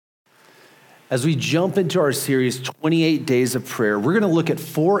As we jump into our series, 28 Days of Prayer, we're going to look at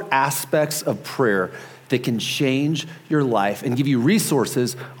 4 aspects of prayer that can change your life and give you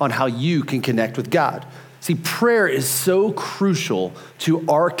resources on how you can connect with God. See, prayer is so crucial to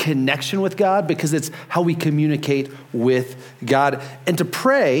our connection with God because it's how we communicate with God. And to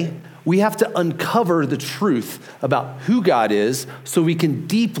pray, we have to uncover the truth about who God is so we can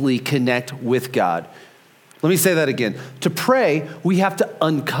deeply connect with God. Let me say that again. To pray, we have to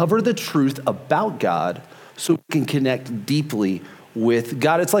uncover the truth about God so we can connect deeply with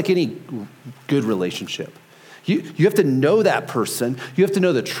God. It's like any good relationship. You have to know that person. You have to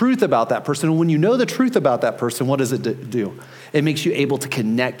know the truth about that person. And when you know the truth about that person, what does it do? It makes you able to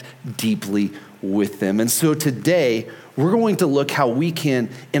connect deeply with them. And so today, we're going to look how we can,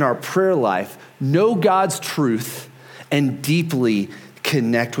 in our prayer life, know God's truth and deeply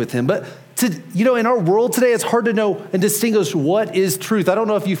connect with him. But in our world today, it's hard to know and distinguish what is truth. I don't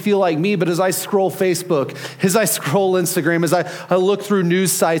know if you feel like me, but as I scroll Facebook, as I scroll Instagram, as I look through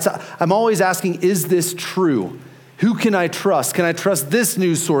news sites, I'm always asking, is this true? Who can I trust? Can I trust this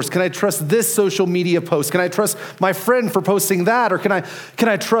news source? Can I trust this social media post? Can I trust my friend for posting that? Or can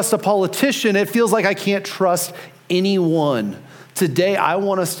I trust a politician? It feels like I can't trust anyone. Today, I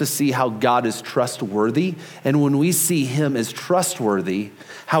want us to see how God is trustworthy. And when we see him as trustworthy,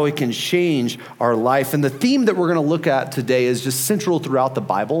 how it can change our life. And the theme that we're going to look at today is just central throughout the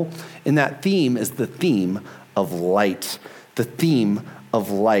Bible. And that theme is the theme of light. The theme of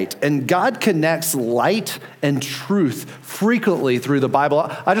light. And God connects light and truth frequently through the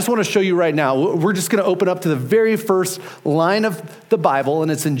Bible. I just want to show you right now. We're just going to open up to the very first line of the Bible, and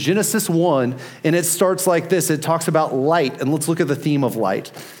it's in Genesis 1, and it starts like this. It talks about light, and let's look at the theme of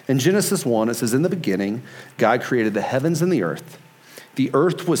light. In Genesis 1, it says, "In the beginning, God created the heavens and the earth. The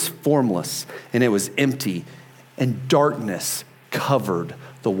earth was formless, and it was empty, and darkness covered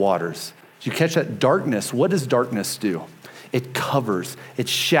the waters." Did you catch that? Darkness. What does darkness do? It covers, it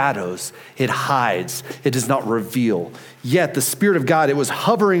shadows, it hides, it does not reveal. Yet the Spirit of God, it was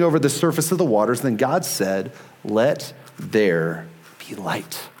hovering over the surface of the waters. Then God said, "Let there be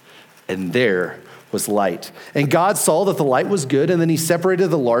light." And there was light. And God saw that the light was good, and then he separated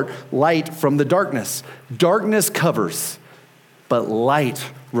the light from the darkness. Darkness covers, but light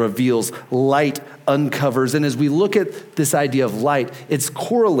reveals, light uncovers. And as we look at this idea of light, it's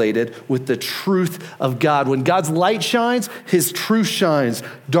correlated with the truth of God. When God's light shines, his truth shines.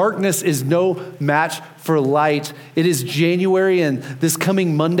 Darkness is no match for light. It is January, and this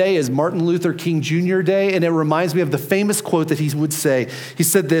coming Monday is Martin Luther King Jr. Day, and it reminds me of the famous quote that he would say. He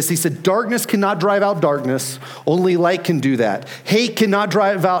said this, he said, "Darkness cannot drive out darkness, only light can do that. Hate cannot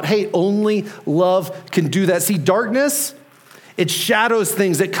drive out hate, only love can do that." See, darkness, it shadows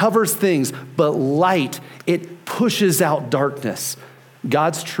things, it covers things, but light, it pushes out darkness.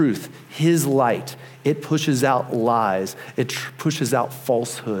 God's truth, his light, it pushes out lies, it pushes out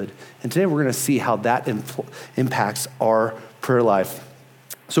falsehood. And today we're going to see how that impacts our prayer life.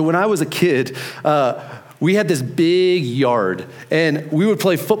 So when I was a kid, we had this big yard, and we would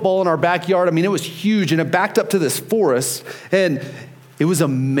play football in our backyard. I mean, it was huge, and it backed up to this forest, and it was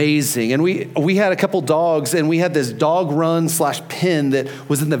amazing. And we had a couple dogs, and we had this dog run / pen that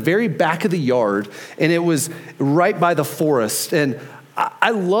was in the very back of the yard, and it was right by the forest. And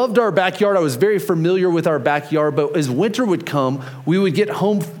I loved our backyard. I was very familiar with our backyard, but as winter would come, we would get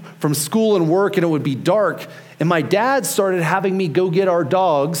home from school and work, and it would be dark. And my dad started having me go get our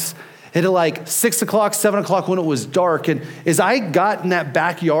dogs at like 6 o'clock, 7 o'clock when it was dark. And as I got in that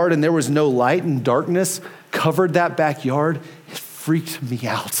backyard and there was no light and darkness covered that backyard, it freaked me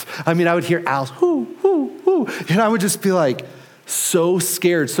out. I mean, I would hear owls, hoo, hoo, hoo, and I would just be like so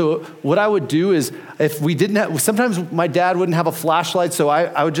scared. So what I would do is if we didn't have, sometimes my dad wouldn't have a flashlight, so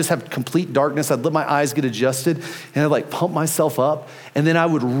I would just have complete darkness. I'd let my eyes get adjusted, and I'd like pump myself up, and then I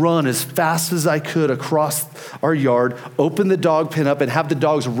would run as fast as I could across our yard, open the dog pen up, and have the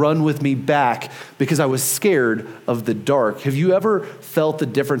dogs run with me back because I was scared of the dark. Have you ever felt the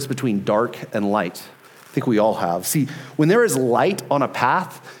difference between dark and light? I think we all have. See, when there is light on a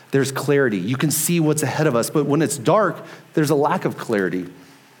path, there's clarity. You can see what's ahead of us. But when it's dark, there's a lack of clarity.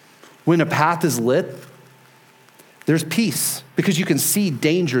 When a path is lit, there's peace because you can see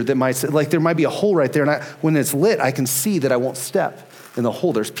danger that might, like there might be a hole right there. And when it's lit, I can see that I won't step in the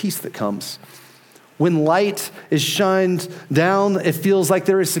hole. There's peace that comes. When light is shined down, it feels like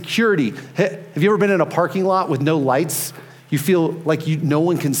there is security. Have you ever been in a parking lot with no lights? You feel like no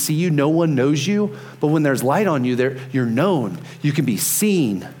one can see you, no one knows you. But when there's light on you, you're known. You can be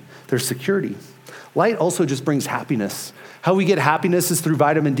seen. There's security. Light also just brings happiness. How we get happiness is through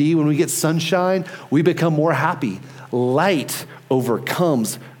vitamin D. When we get sunshine, we become more happy. Light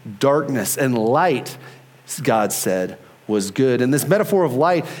overcomes darkness, and light, God said, was good. And this metaphor of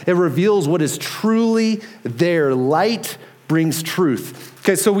light, it reveals what is truly there. Light brings truth.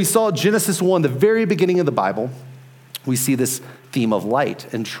 Okay, so we saw Genesis 1, the very beginning of the Bible. We see this theme of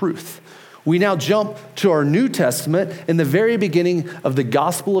light and truth. We now jump to our New Testament. In the very beginning of the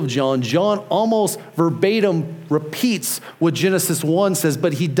Gospel of John, John almost verbatim repeats what Genesis 1 says,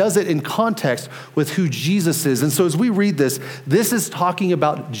 but he does it in context with who Jesus is. And so as we read this, this is talking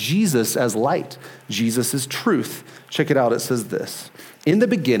about Jesus as light. Jesus is truth. Check it out. It says this: in the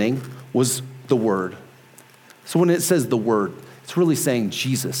beginning was the Word. So when it says the Word, it's really saying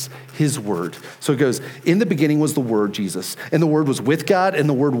Jesus, his word. So it goes, in the beginning was the Word, Jesus, and the Word was with God, and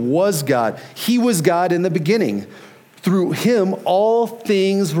the Word was God. He was God in the beginning. Through him, all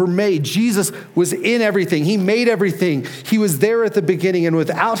things were made. Jesus was in everything. He made everything. He was there at the beginning, and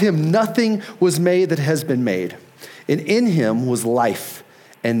without him, nothing was made that has been made. And in him was life,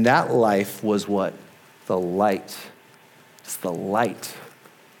 and that life was what? The light. It's the light,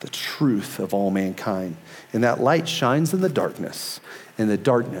 the truth of all mankind. And that light shines in the darkness, and the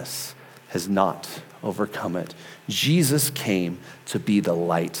darkness has not overcome it. Jesus came to be the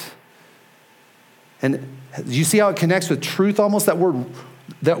light. And you see how it connects with truth almost? That word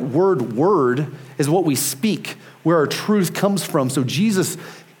is what we speak, where our truth comes from. So Jesus,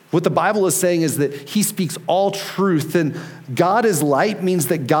 what the Bible is saying is that he speaks all truth. And God is light means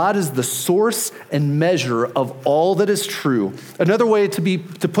that God is the source and measure of all that is true. Another way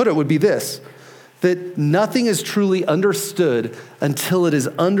to put it would be this: that nothing is truly understood until it is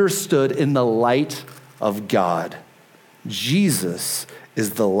understood in the light of God. Jesus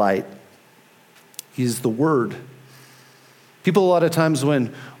is the light. He's the Word. People, a lot of times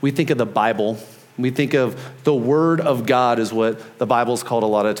when we think of the Bible, we think of the Word of God is what the Bible's called a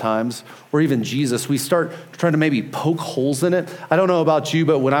lot of times, or even Jesus. We start trying to maybe poke holes in it. I don't know about you,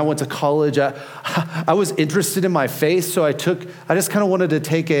 but when I went to college, I was interested in my faith, so I just kind of wanted to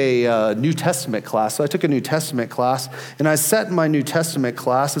take a New Testament class. So I took a New Testament class, and I sat in my New Testament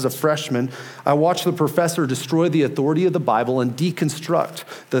class as a freshman. I watched the professor destroy the authority of the Bible and deconstruct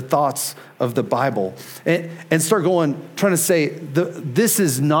the thoughts of the Bible and start trying to say, this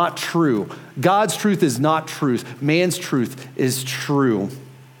is not true. God's truth is not truth. Man's truth is true.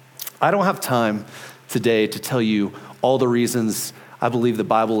 I don't have time today to tell you all the reasons I believe the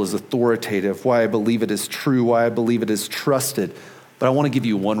Bible is authoritative, why I believe it is true, why I believe it is trusted. But I want to give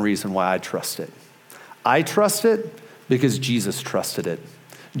you one reason why I trust it. I trust it because Jesus trusted it.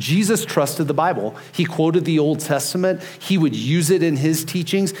 Jesus trusted the Bible. He quoted the Old Testament. He would use it in his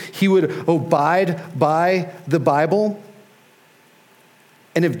teachings. He would abide by the Bible.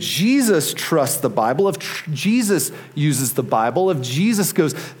 And if Jesus trusts the Bible, if Jesus uses the Bible, if Jesus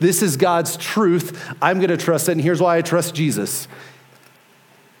goes, this is God's truth, I'm going to trust it. And here's why I trust Jesus.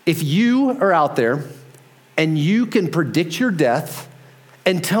 If you are out there and you can predict your death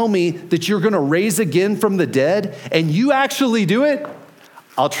and tell me that you're going to raise again from the dead, and you actually do it,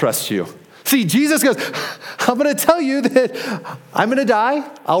 I'll trust you. See, Jesus goes, I'm going to tell you that I'm going to die,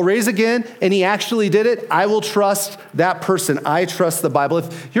 I'll raise again, and he actually did it. I will trust that person. I trust the Bible.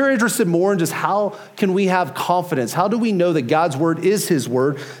 If you're interested more in just how can we have confidence, how do we know that God's word is his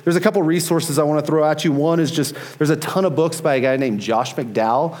word, there's a couple resources I want to throw at you. One is just, there's a ton of books by a guy named Josh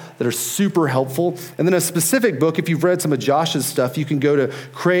McDowell that are super helpful. And then a specific book, if you've read some of Josh's stuff, you can go to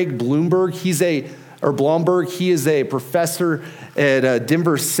Craig Blomberg. Blomberg. He is a professor at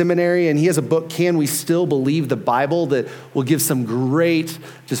Denver Seminary, and he has a book, Can We Still Believe the Bible?, that will give some great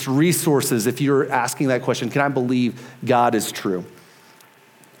just resources if you're asking that question, can I believe God is true?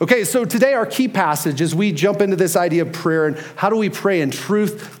 Okay, so today our key passage as we jump into this idea of prayer and how do we pray in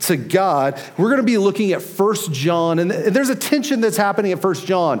truth to God, we're going to be looking at 1 John, and there's a tension that's happening at 1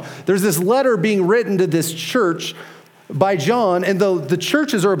 John. There's this letter being written to this church by John, and the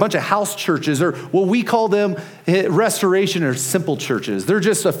churches are a bunch of house churches, or what we call them restoration or simple churches. They're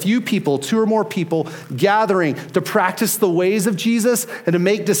just a few people, 2 or more people, gathering to practice the ways of Jesus and to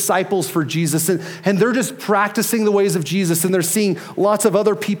make disciples for Jesus. And they're just practicing the ways of Jesus, and they're seeing lots of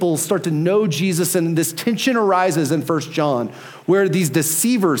other people start to know Jesus, and this tension arises in 1 John, where these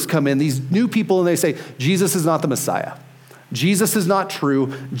deceivers come in, these new people, and they say, Jesus is not the Messiah. Jesus is not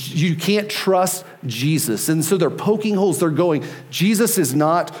true. You can't trust Jesus. And so they're poking holes. They're going, Jesus is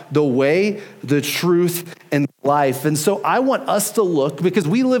not the way, the truth, and life. And so I want us to look, because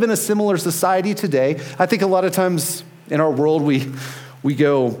we live in a similar society today. I think a lot of times in our world, we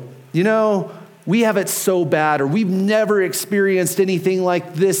go, we have it so bad, or we've never experienced anything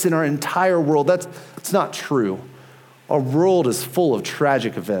like this in our entire world. That's not true. Our world is full of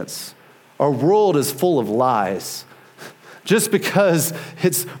tragic events. Our world is full of lies. Just because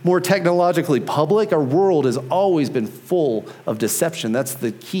it's more technologically public, our world has always been full of deception. That's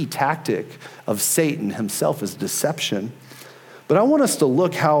the key tactic of Satan himself, is deception. But I want us to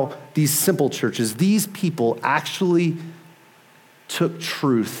look how these simple churches, these people actually took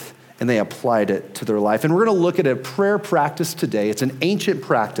truth and they applied it to their life. And we're going to look at a prayer practice today. It's an ancient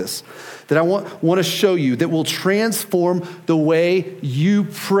practice that I want to show you that will transform the way you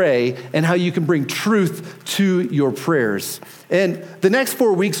pray and how you can bring truth to your prayers. And the next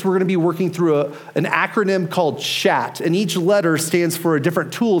 4 weeks, we're going to be working through an acronym called CHAT, and each letter stands for a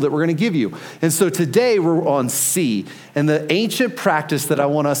different tool that we're going to give you. And so today we're on C, and the ancient practice that I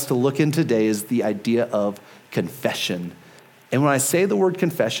want us to look in today is the idea of confession. And when I say the word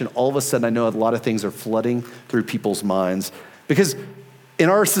confession, all of a sudden I know a lot of things are flooding through people's minds, because in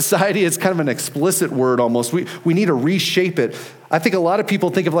our society, it's kind of an explicit word almost. We need to reshape it. I think a lot of people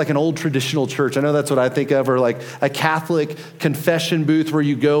think of like an old traditional church. I know that's what I think of, or like a Catholic confession booth where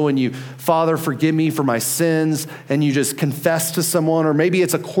you go and you, Father, forgive me for my sins, and you just confess to someone. Or maybe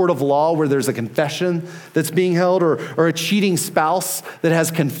it's a court of law where there's a confession that's being held, or a cheating spouse that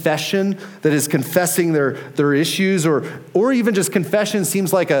has confession, that is confessing their issues, or even just confession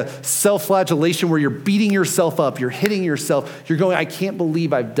seems like a self-flagellation where you're beating yourself up, you're hitting yourself, you're going, I can't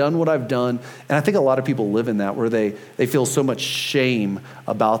believe I've done what I've done. And I think a lot of people live in that, where they feel so much shame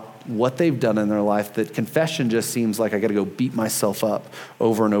about what they've done in their life that confession just seems like I got to go beat myself up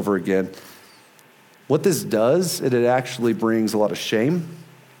over and over again. What this does, it actually brings a lot of shame.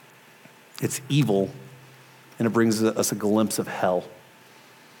 It's evil, and it brings us a glimpse of hell.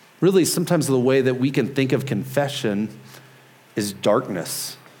 Really, sometimes the way that we can think of confession is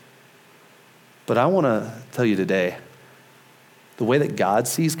darkness. But I want to tell you today, the way that God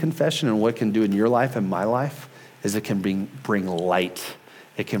sees confession and what it can do in your life and my life is it can bring light.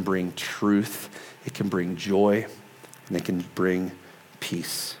 It can bring truth. It can bring joy. And it can bring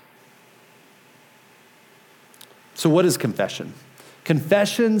peace. So what is confession?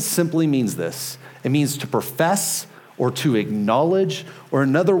 Confession simply means this. It means to profess or to acknowledge, or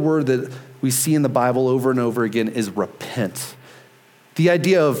another word that we see in the Bible over and over again is repent. The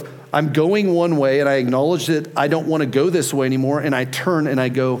idea of I'm going one way and I acknowledge that I don't want to go this way anymore, and I turn and I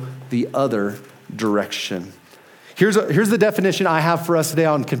go the other direction. Here's the definition I have for us today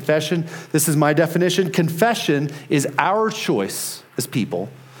on confession. This is my definition. Confession is our choice as people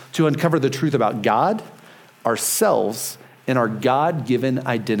to uncover the truth about God, ourselves, and our God-given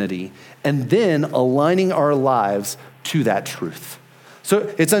identity, and then aligning our lives to that truth.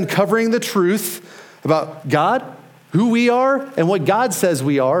 So it's uncovering the truth about God, who we are, and what God says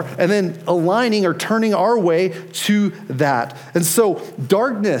we are, and then aligning or turning our way to that. And so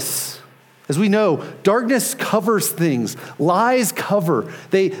darkness, as we know, darkness covers things. Lies cover.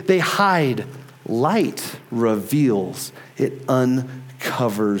 They hide. Light reveals. It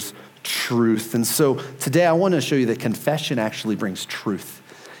uncovers truth. And so today I want to show you that confession actually brings truth.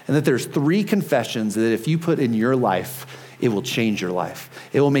 And that there's 3 confessions that if you put in your life, it will change your life.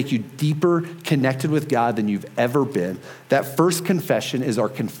 It will make you deeper connected with God than you've ever been. That first confession is our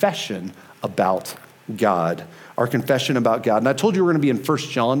confession about God. Our confession about God. And I told you we're going to be in 1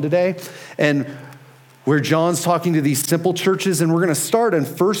 John today, and where John's talking to these simple churches, and we're going to start in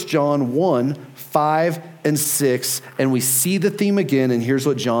 1 John 1, 5, and 6, and we see the theme again, and here's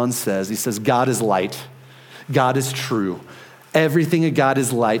what John says. He says, God is light. God is true. Everything of God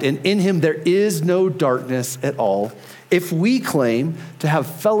is light, and in him there is no darkness at all. If we claim to have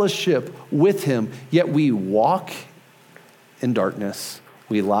fellowship with him, yet we walk in darkness,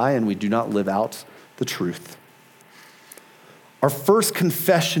 we lie and we do not live out the truth. Our first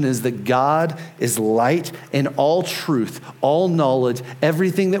confession is that God is light, and all truth, all knowledge,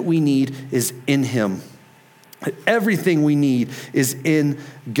 everything that we need is in him. Everything we need is in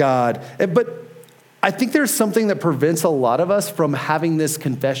God. But I think there's something that prevents a lot of us from having this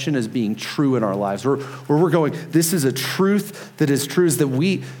confession as being true in our lives, where we're going, this is a truth that is true, is that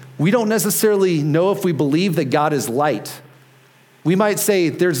we don't necessarily know if we believe that God is light. We might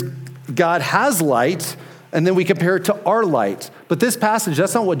say God has light, and then we compare it to our light. But this passage,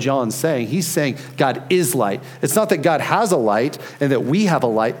 that's not what John's saying. He's saying God is light. It's not that God has a light and that we have a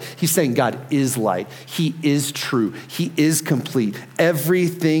light. He's saying God is light. He is true. He is complete.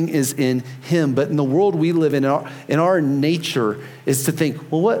 Everything is in him. But in the world we live in our nature is to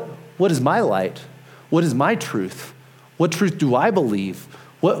think, well, what is my light? What is my truth? What truth do I believe?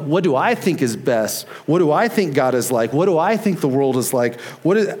 What do I think is best? What do I think God is like? What do I think the world is like?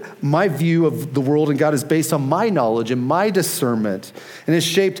 What is my view of the world and God is based on my knowledge and my discernment, and is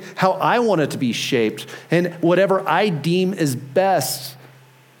shaped how I want it to be shaped, and whatever I deem is best.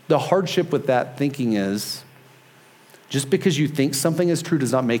 The hardship with that thinking is Just because you think something is true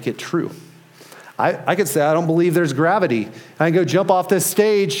does not make it true. I could say, I don't believe there's gravity. I can go jump off this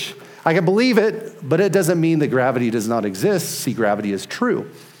stage. I can believe it, but it doesn't mean that gravity does not exist. See, gravity is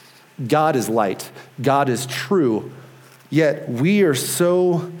true. God is light. God is true. Yet we are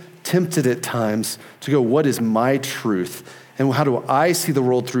so tempted at times to go, what is my truth? And how do I see the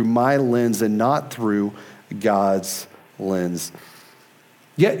world through my lens and not through God's lens?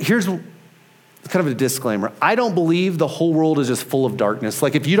 Yet here's kind of a disclaimer. I don't believe the whole world is just full of darkness.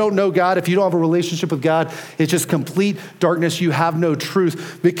 Like if you don't know God, if you don't have a relationship with God, it's just complete darkness. You have no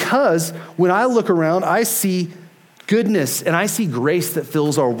truth. Because when I look around, I see goodness and I see grace that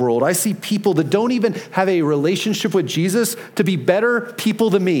fills our world. I see people that don't even have a relationship with Jesus to be better people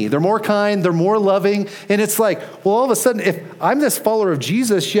than me. They're more kind, they're more loving. And it's like, well, all of a sudden, if I'm this follower of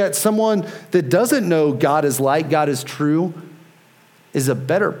Jesus, yet someone that doesn't know God is light, God is true, is a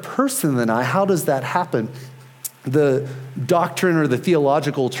better person than I, how does that happen? The doctrine or the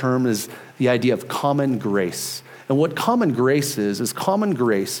theological term is the idea of common grace. And what common grace is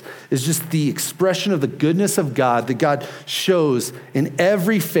just the expression of the goodness of God that God shows in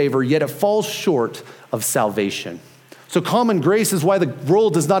every favor, yet it falls short of salvation. So common grace is why the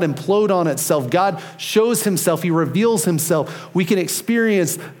world does not implode on itself. God shows himself, he reveals himself. We can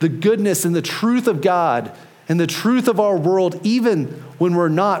experience the goodness and the truth of God and the truth of our world, even when we're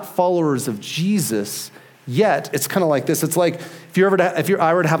not followers of Jesus. Yet, it's kind of like this. It's like if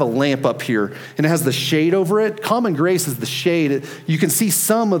I were to have a lamp up here and it has the shade over it, common grace is the shade. You can see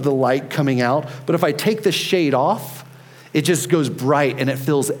some of the light coming out, but if I take the shade off, it just goes bright and it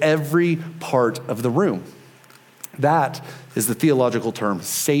fills every part of the room. That is the theological term,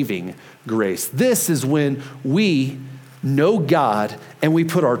 saving grace. This is when we know God and we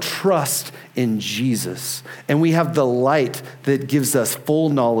put our trust in Jesus and we have the light that gives us full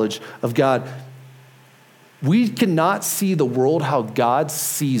knowledge of God. We cannot see the world how God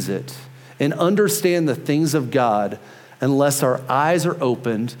sees it and understand the things of God unless our eyes are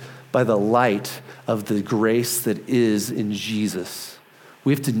opened by the light of the grace that is in Jesus.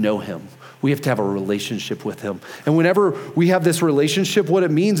 We have to know him. We have to have a relationship with him. And whenever we have this relationship, what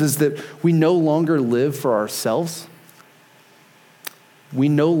it means is that we no longer live for ourselves. We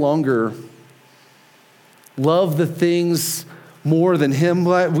no longer love the things more than him.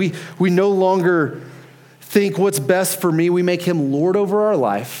 We no longer think what's best for me. We make him Lord over our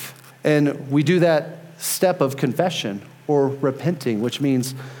life. And we do that step of confession or repenting, which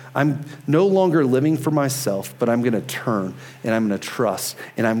means I'm no longer living for myself, but I'm going to turn and I'm going to trust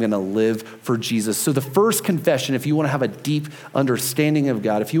and I'm going to live for Jesus. So the first confession, if you want to have a deep understanding of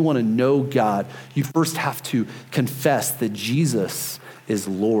God, if you want to know God, you first have to confess that Jesus is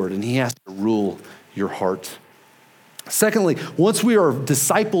Lord and he has to rule your heart. Secondly, once we are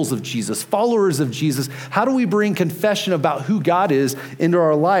disciples of Jesus, followers of Jesus, how do we bring confession about who God is into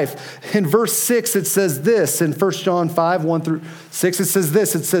our life? In verse 6, it says this. In 1 John 5, 1-6, it says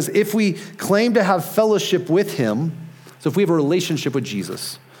this. It says, if we claim to have fellowship with him, so if we have a relationship with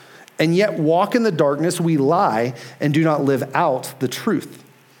Jesus, and yet walk in the darkness, we lie and do not live out the truth.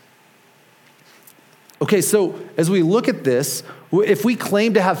 Okay, so as we look at this, if we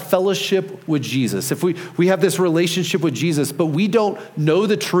claim to have fellowship with Jesus, if we have this relationship with Jesus, but we don't know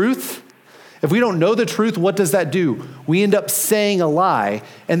the truth, if we don't know the truth, what does that do? We end up saying a lie,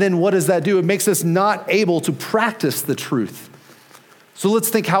 and then what does that do? It makes us not able to practice the truth. So let's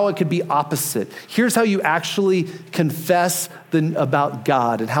think how it could be opposite. Here's how you actually confess about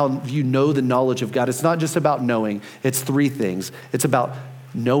God and how you know the knowledge of God. It's not just about knowing, it's three things. It's about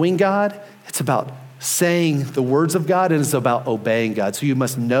knowing God, it's about saying the words of God, and it's about obeying God. So you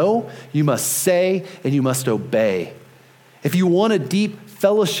must know, you must say, and you must obey. If you want a deep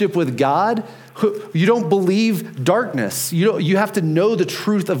fellowship with God, you don't believe darkness. You have to know the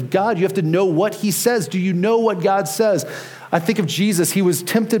truth of God. You have to know what he says. Do you know what God says? I think of Jesus. He was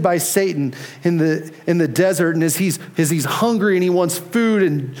tempted by Satan in the desert, and as he's hungry and he wants food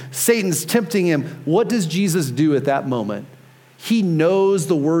and Satan's tempting him, what does Jesus do at that moment? He knows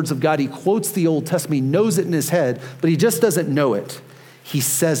the words of God. He quotes the Old Testament. He knows it in his head, but he just doesn't know it. He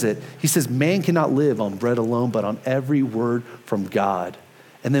says it. He says, man cannot live on bread alone, but on every word from God.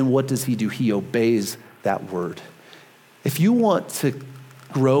 And then what does he do? He obeys that word. If you want to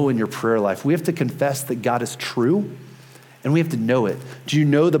grow in your prayer life, we have to confess that God is true, and we have to know it. Do you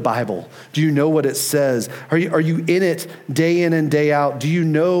know the Bible? Do you know what it says? Are you in it day in and day out? Do you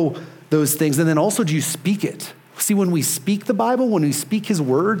know those things? And then also, do you speak it? See, when we speak the Bible, when we speak his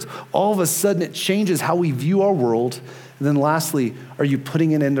words, all of a sudden it changes how we view our world. And then lastly, are you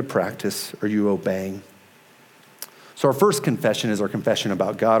putting it into practice? Are you obeying? So our first confession is our confession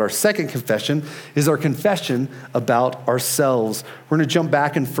about God. Our second confession is our confession about ourselves. We're going to jump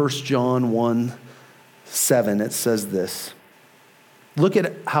back in 1 John 1:7. It says this. Look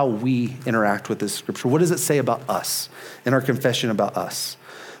at how we interact with this scripture. What does it say about us in our confession about us?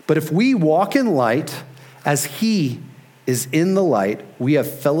 But if we walk in light as he is in the light, we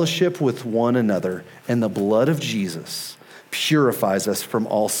have fellowship with one another, and the blood of Jesus purifies us from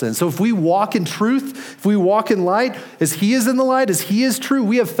all sin. So if we walk in truth, if we walk in light, as he is in the light, as he is true,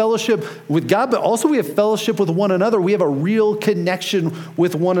 we have fellowship with God, but also we have fellowship with one another. We have a real connection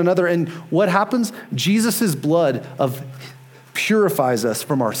with one another. And what happens? Jesus' blood purifies us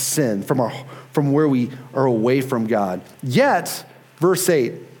from our sin, from where we are away from God. Yet, verse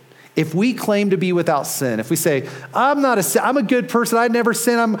 8, if we claim to be without sin, if we say, I'm a good person, I never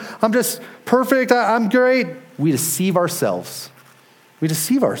sin, I'm just perfect, I'm great, we deceive ourselves. We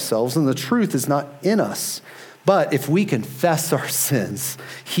deceive ourselves, and the truth is not in us. But if we confess our sins,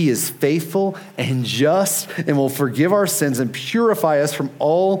 he is faithful and just and will forgive our sins and purify us from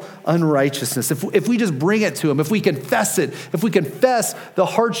all unrighteousness. If we just bring it to him, if we confess it, if we confess the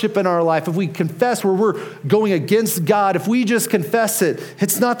hardship in our life, if we confess where we're going against God, if we just confess it,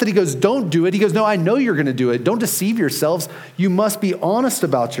 it's not that he goes, don't do it. He goes, no, I know you're going to do it. Don't deceive yourselves. You must be honest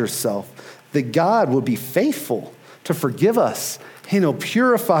about yourself, that God will be faithful to forgive us and he'll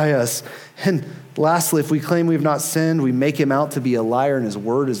purify us. And lastly, if we claim we've not sinned, we make him out to be a liar and his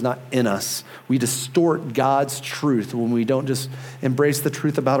word is not in us. We distort God's truth when we don't just embrace the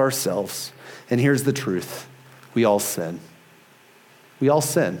truth about ourselves. And here's the truth. We all sin. We all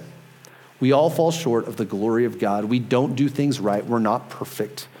sin. We all fall short of the glory of God. We don't do things right. We're not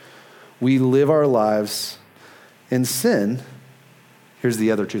perfect. We live our lives in sin. Here's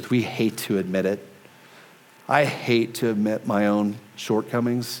the other truth. We hate to admit it. I hate to admit my own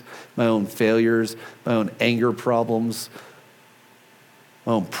shortcomings, my own failures, my own anger problems,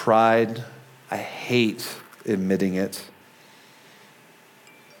 my own pride. I hate admitting it.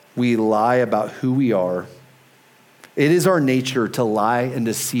 We lie about who we are. It is our nature to lie and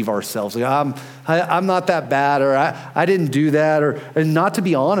deceive ourselves. Like, I'm not that bad, or I didn't do that, and not to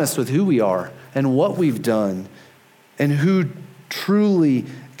be honest with who we are and what we've done and who truly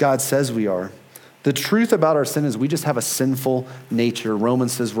God says we are. The truth about our sin is we just have a sinful nature.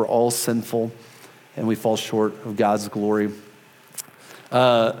 Romans says we're all sinful and we fall short of God's glory.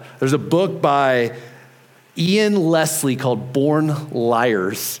 There's a book by Ian Leslie called Born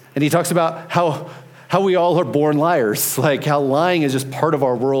Liars. And he talks about how we all are born liars, like how lying is just part of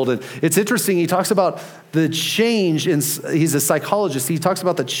our world. And it's interesting. He talks about the change he's a psychologist. He talks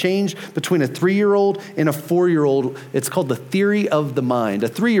about the change between a 3-year-old and a 4-year-old. It's called the theory of the mind. A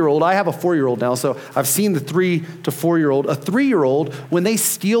 3-year-old, I have a 4-year-old now, so I've seen the 3 to 4-year-old. A 3-year-old, when they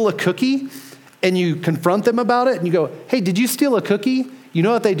steal a cookie and you confront them about it and you go, hey, did you steal a cookie? You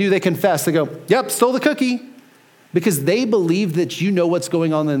know what they do? They confess. They go, yep, stole the cookie. Because they believe that you know what's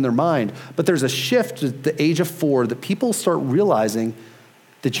going on in their mind. But there's a shift at the age of 4 that people start realizing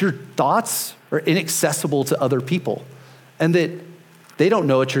that your thoughts are inaccessible to other people and that they don't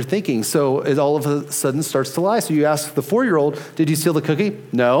know what you're thinking. So it all of a sudden starts to lie. So you ask the 4-year-old, did you steal the cookie?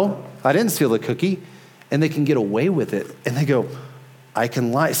 No, I didn't steal the cookie. And they can get away with it. And they go, I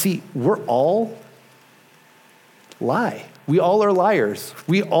can lie. See, we're all lie. We all are liars.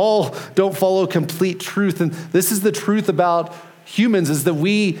 We all don't follow complete truth. And this is the truth about humans, is that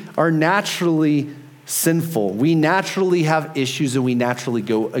we are naturally sinful. We naturally have issues and we naturally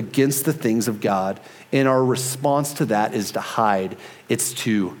go against the things of God. And our response to that is to hide. It's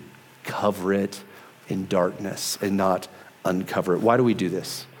to cover it in darkness and not uncover it. Why do we do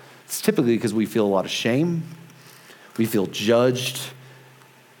this? It's typically because we feel a lot of shame. We feel judged.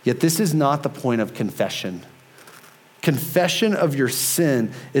 Yet this is not the point of confession. Confession of your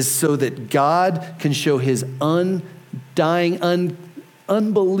sin is so that God can show his undying,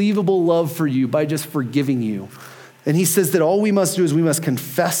 unbelievable love for you by just forgiving you. And he says that all we must do is we must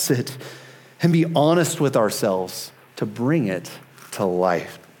confess it and be honest with ourselves to bring it to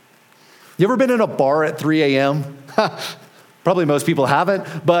life. You ever been in a bar at 3 a.m.? Probably most people haven't,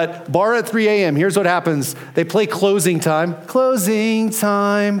 but bar at 3 a.m., here's what happens. They play closing time,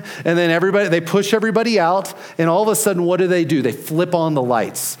 and then they push everybody out, and all of a sudden, what do? They flip on the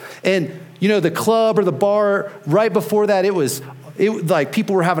lights. And, the club or the bar, right before that, it was like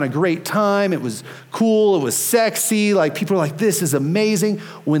people were having a great time. It was cool. It was sexy. Like people were like, this is amazing.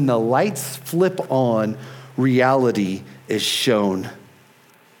 When the lights flip on, reality is shown.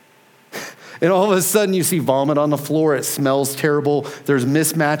 And all of a sudden you see vomit on the floor. It smells terrible. There's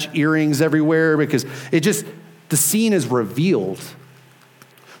mismatched earrings everywhere because the scene is revealed.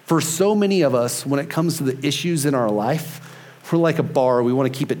 For so many of us, when it comes to the issues in our life, we're like a bar. We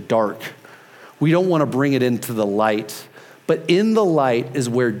want to keep it dark. We don't want to bring it into the light. But in the light is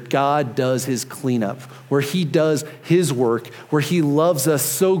where God does his cleanup, where he does his work, where he loves us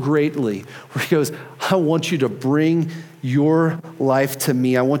so greatly, where he goes, I want you to bring your life to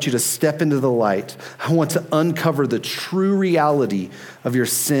me. I want you to step into the light. I want to uncover the true reality of your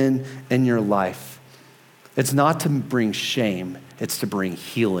sin and your life. It's not to bring shame. It's to bring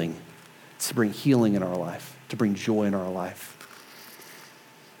healing. It's to bring healing in our life, to bring joy in our life.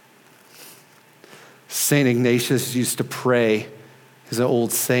 St. Ignatius used to pray, he's an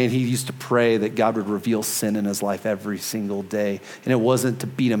old saint, he used to pray that God would reveal sin in his life every single day. And it wasn't to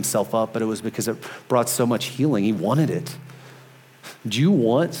beat himself up, but it was because it brought so much healing. He wanted it. Do you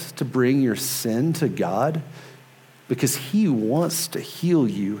want to bring your sin to God? Because he wants to heal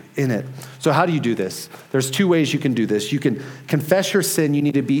you in it. So how do you do this? There's two ways you can do this. You can confess your sin. You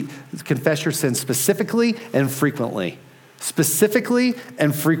need to confess your sin specifically and frequently. Specifically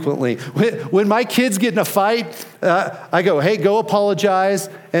and frequently. When my kids get in a fight, I go, hey, go apologize.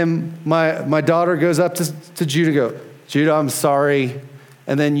 And my daughter goes up to Judah, go, Judah, I'm sorry.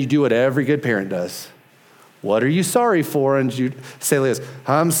 And then you do what every good parent does. What are you sorry for? And Celia says,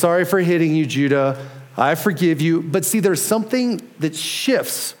 I'm sorry for hitting you, Judah. I forgive you. But see, there's something that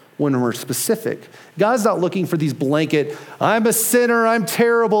shifts when we're specific. God's not looking for these blanket, I'm a sinner, I'm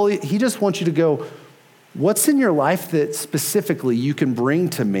terrible. He just wants you to go, what's in your life that specifically you can bring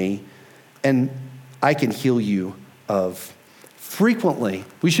to me and I can heal you of? Frequently.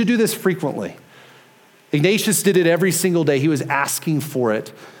 We should do this frequently. Ignatius did it every single day. He was asking for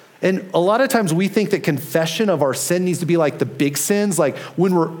it. And a lot of times we think that confession of our sin needs to be like the big sins, like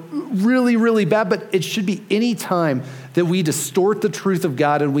when we're really, really bad, but it should be any time that we distort the truth of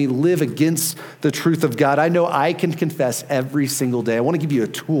God and we live against the truth of God. I know I can confess every single day. I want to give you a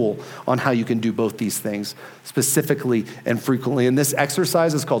tool on how you can do both these things specifically and frequently. And this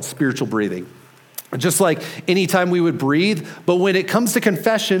exercise is called spiritual breathing. Just like anytime we would breathe, but when it comes to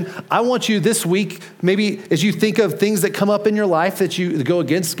confession, I want you this week, maybe as you think of things that come up in your life that you go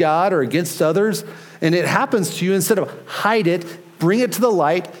against God or against others, and it happens to you, instead of hide it, bring it to the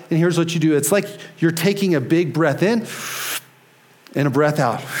light, and here's what you do. It's like you're taking a big breath in and a breath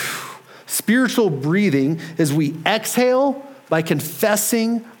out. Spiritual breathing is we exhale by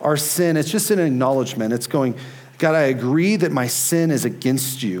confessing our sin. It's just an acknowledgement. It's going, God, I agree that my sin is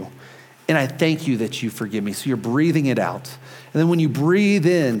against you. And I thank you that you forgive me. So you're breathing it out. And then when you breathe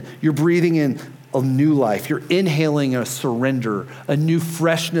in, you're breathing in a new life. You're inhaling a surrender, a new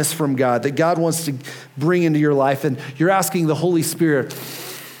freshness from God that God wants to bring into your life. And you're asking the Holy Spirit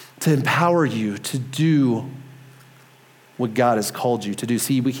to empower you to do what God has called you to do.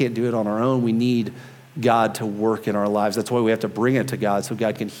 See, we can't do it on our own. We need God to work in our lives. That's why we have to bring it to God so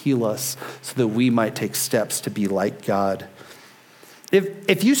God can heal us so that we might take steps to be like God.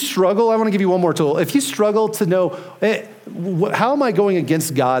 If you struggle, I want to give you one more tool. If you struggle to know, how am I going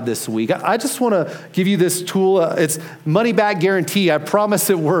against God this week? I just want to give you this tool. It's money back guarantee. I promise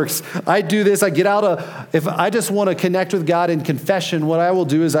it works. I do this. I get out if I just want to connect with God in confession, what I will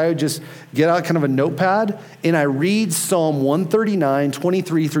do is I would just get out kind of a notepad and I read Psalm 139,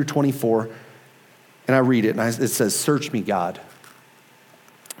 23 through 24. And I read it and it says, search me, God.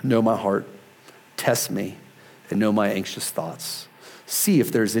 Know my heart. Test me and know my anxious thoughts. See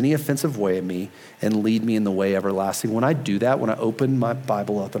if there's any offensive way in me and lead me in the way everlasting. When I do that, when I open my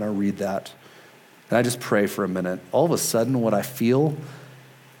Bible up and I read that, and I just pray for a minute, all of a sudden what I feel,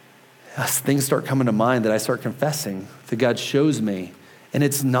 as things start coming to mind that I start confessing, that God shows me. And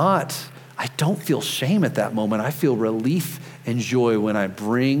it's not, I don't feel shame at that moment. I feel relief and joy when I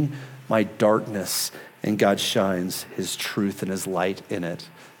bring my darkness and God shines his truth and his light in it.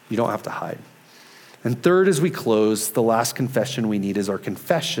 You don't have to hide. And third, as we close, the last confession we need is our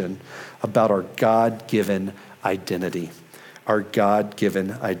confession about our God-given identity. Our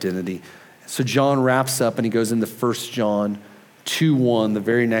God-given identity. So John wraps up and he goes into 1 John 2:1, the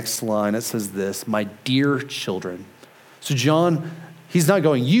very next line. It says this, my dear children. So John, he's not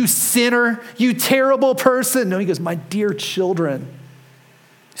going, you sinner, you terrible person. No, he goes, my dear children.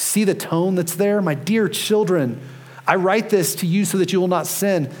 See the tone that's there? My dear children, I write this to you so that you will not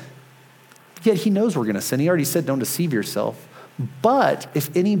sin. Yet he knows we're going to sin. He already said, don't deceive yourself. But if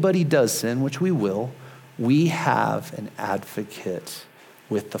anybody does sin, which we will, we have an advocate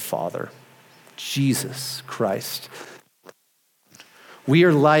with the Father, Jesus Christ. We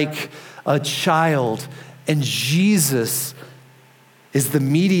are like a child, and Jesus is the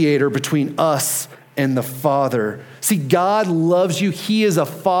mediator between us and the Father. See, God loves you. He is a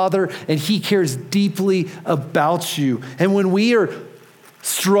father, and he cares deeply about you. And when we are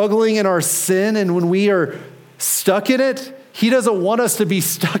struggling in our sin, and when we are stuck in it, he doesn't want us to be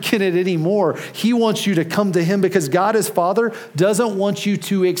stuck in it anymore. He wants you to come to him because God as Father doesn't want you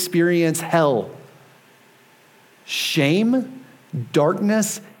to experience hell. Shame,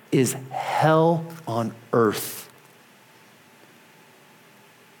 darkness is hell on earth.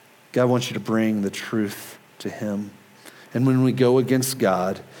 God wants you to bring the truth to him. And when we go against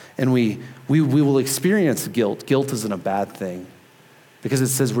God, and we will experience guilt. Guilt isn't a bad thing because it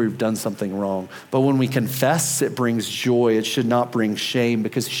says we've done something wrong. But when we confess, it brings joy. It should not bring shame,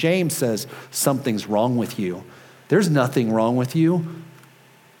 because shame says something's wrong with you. There's nothing wrong with you.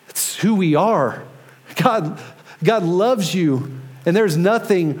 It's who we are. God loves you, and there's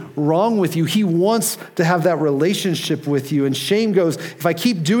nothing wrong with you. He wants to have that relationship with you. And shame goes, if I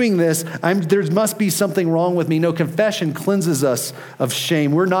keep doing this, there must be something wrong with me. No, confession cleanses us of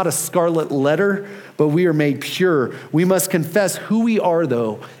shame. We're not a scarlet letter, but we are made pure. We must confess who we are,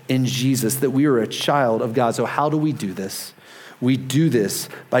 though, in Jesus, that we are a child of God. So how do we do this? We do this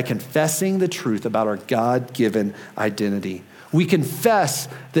by confessing the truth about our God-given identity. We confess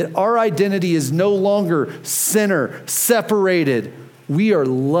that our identity is no longer sinner, separated. We are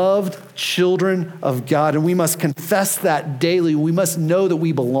loved children of God, and we must confess that daily. We must know that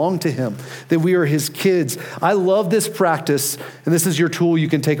we belong to him, that we are his kids. I love this practice, and this is your tool you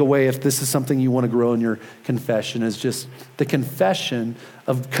can take away if this is something you want to grow in your confession, is just the confession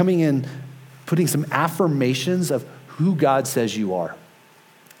of coming in, putting some affirmations of who God says you are.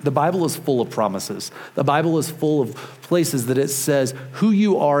 The Bible is full of promises. The Bible is full of places that it says who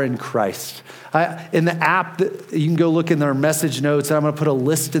you are in Christ. In the app, you can go look in their message notes, and I'm going to put a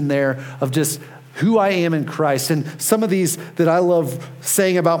list in there of just who I am in Christ. And some of these that I love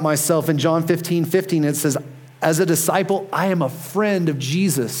saying about myself, in John 15:15, it says, as a disciple, I am a friend of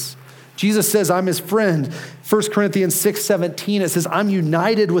Jesus. Jesus says, I'm his friend. 1 Corinthians 6:17, it says, I'm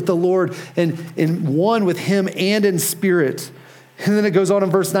united with the Lord and in one with him and in spirit. And then it goes on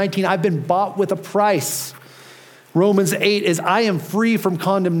in verse 19, I've been bought with a price. Romans 8 is, I am free from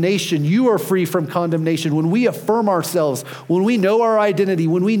condemnation. You are free from condemnation. When we affirm ourselves, when we know our identity,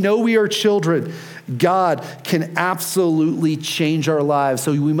 when we know we are children, God can absolutely change our lives.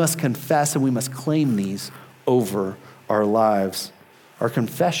 So we must confess and we must claim these over our lives. Our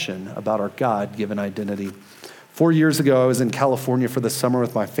confession about our God-given identity. 4 years ago, I was in California for the summer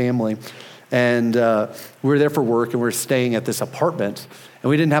with my family. And we were there for work, and we were staying at this apartment. And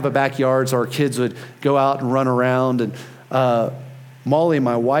we didn't have a backyard, so our kids would go out and run around. And Molly,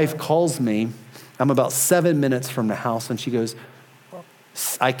 my wife, calls me. I'm about 7 minutes from the house, and she goes,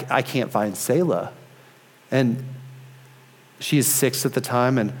 I can't find Selah. And she is 6 at the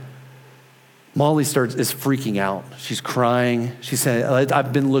time, and Molly is freaking out. She's crying. She said,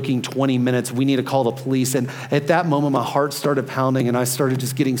 I've been looking 20 minutes. We need to call the police. And at that moment, my heart started pounding, and I started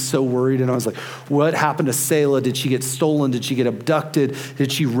just getting so worried. And I was like, what happened to Selah? Did she get stolen? Did she get abducted?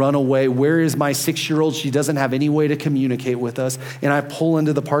 Did she run away? Where is my 6-year-old? She doesn't have any way to communicate with us. And I pull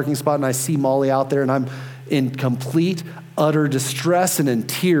into the parking spot, and I see Molly out there, and I'm in complete, utter distress and in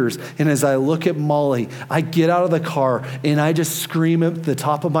tears. And as I look at Molly, I get out of the car and I just scream at the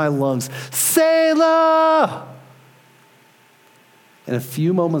top of my lungs, Selah! And a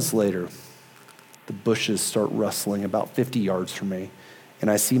few moments later, the bushes start rustling about 50 yards from me,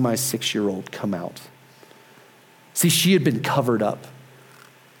 and I see my 6-year-old come out. See, she had been covered up.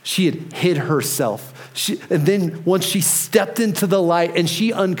 She had hid herself. And then once she stepped into the light and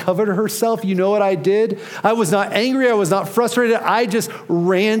she uncovered herself, you know what I did? I was not angry. I was not frustrated. I just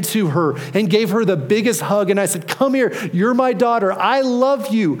ran to her and gave her the biggest hug. And I said, come here. You're my daughter. I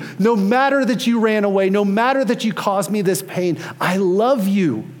love you. No matter that you ran away, no matter that you caused me this pain, I love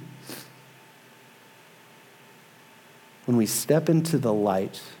you. When we step into the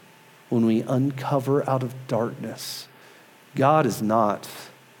light, when we uncover out of darkness, God is not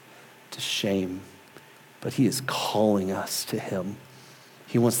to shame, but he is calling us to him.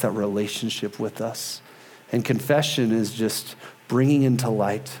 He wants that relationship with us. And confession is just bringing into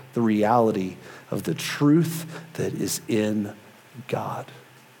light the reality of the truth that is in God.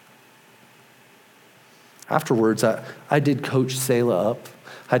 Afterwards, I did coach Selah up.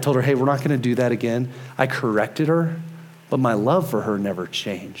 I told her, hey, we're not going to do that again. I corrected her, but my love for her never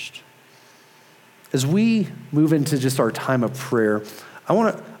changed. As we move into just our time of prayer, I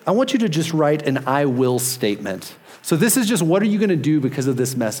want you to just write an I will statement. So this is just, what are you going to do because of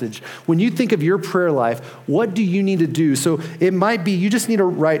this message? When you think of your prayer life, what do you need to do? So it might be you just need to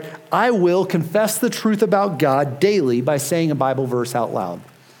write, I will confess the truth about God daily by saying a Bible verse out loud.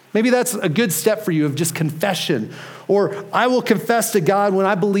 Maybe that's a good step for you of just confession. Or I will confess to God when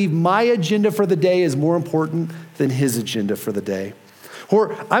I believe my agenda for the day is more important than his agenda for the day.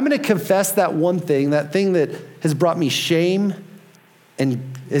 Or I'm going to confess that one thing, that thing that has brought me shame and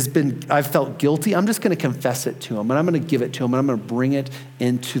I've felt guilty. I'm just going to confess it to him, and I'm going to give it to him, and I'm going to bring it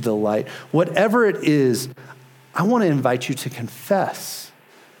into the light. Whatever it is, I want to invite you to confess,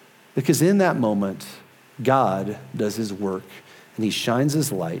 because in that moment, God does his work, and he shines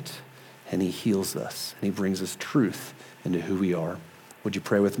his light, and he heals us, and he brings us truth into who we are. Would you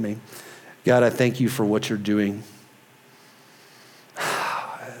pray with me? God, I thank you for what you're doing.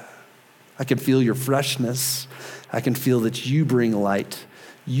 I can feel your freshness. I can feel that you bring light.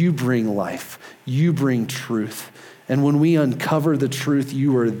 You bring life. You bring truth. And when we uncover the truth,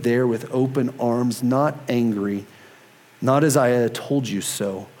 you are there with open arms, not angry, not as I had told you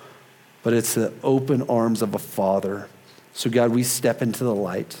so, but it's the open arms of a father. So God, we step into the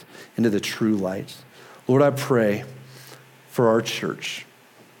light, into the true light. Lord, I pray for our church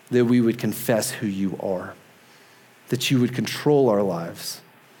that we would confess who you are, that you would control our lives,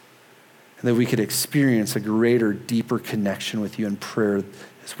 and that we could experience a greater, deeper connection with you in prayer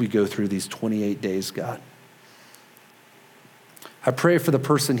as we go through these 28 days, God. I pray for the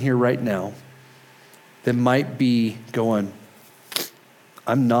person here right now that might be going,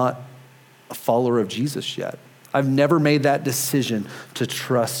 I'm not a follower of Jesus yet. I've never made that decision to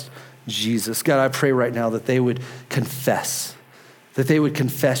trust Jesus. God, I pray right now that they would confess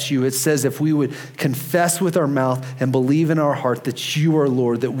you. It says if we would confess with our mouth and believe in our heart that you are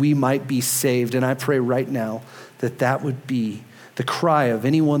Lord, that we might be saved. And I pray right now that that would be the cry of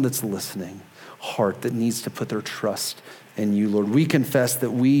anyone that's listening, heart that needs to put their trust in you, Lord. We confess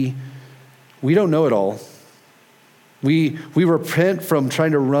that we don't know it all. We repent from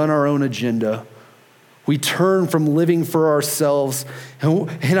trying to run our own agenda. We turn from living for ourselves. And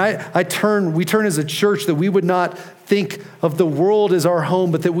we turn as a church that we would not think of the world as our home,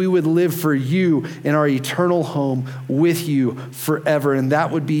 but that we would live for you in our eternal home with you forever. And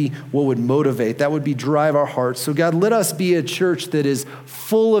that would be what would motivate, that would be drive our hearts. So God, let us be a church that is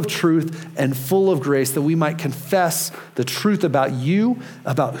full of truth and full of grace, that we might confess the truth about you,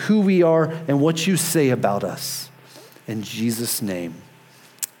 about who we are, and what you say about us. In Jesus' name,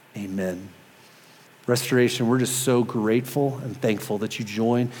 amen. Restoration, we're just so grateful and thankful that you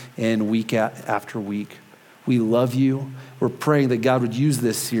join in week after week. We love you. We're praying that God would use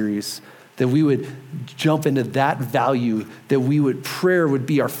this series, that we would jump into that value, that prayer would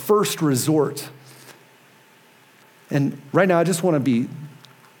be our first resort. And right now, I just want to be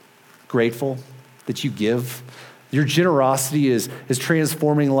grateful that you give. Your generosity is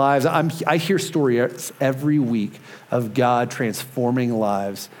transforming lives. I hear stories every week of God transforming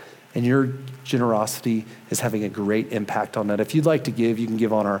lives, and your generosity is having a great impact on that. If you'd like to give, you can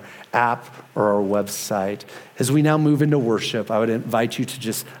give on our app or our website. As we now move into worship, I would invite you to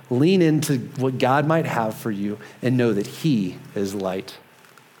just lean into what God might have for you and know that he is light.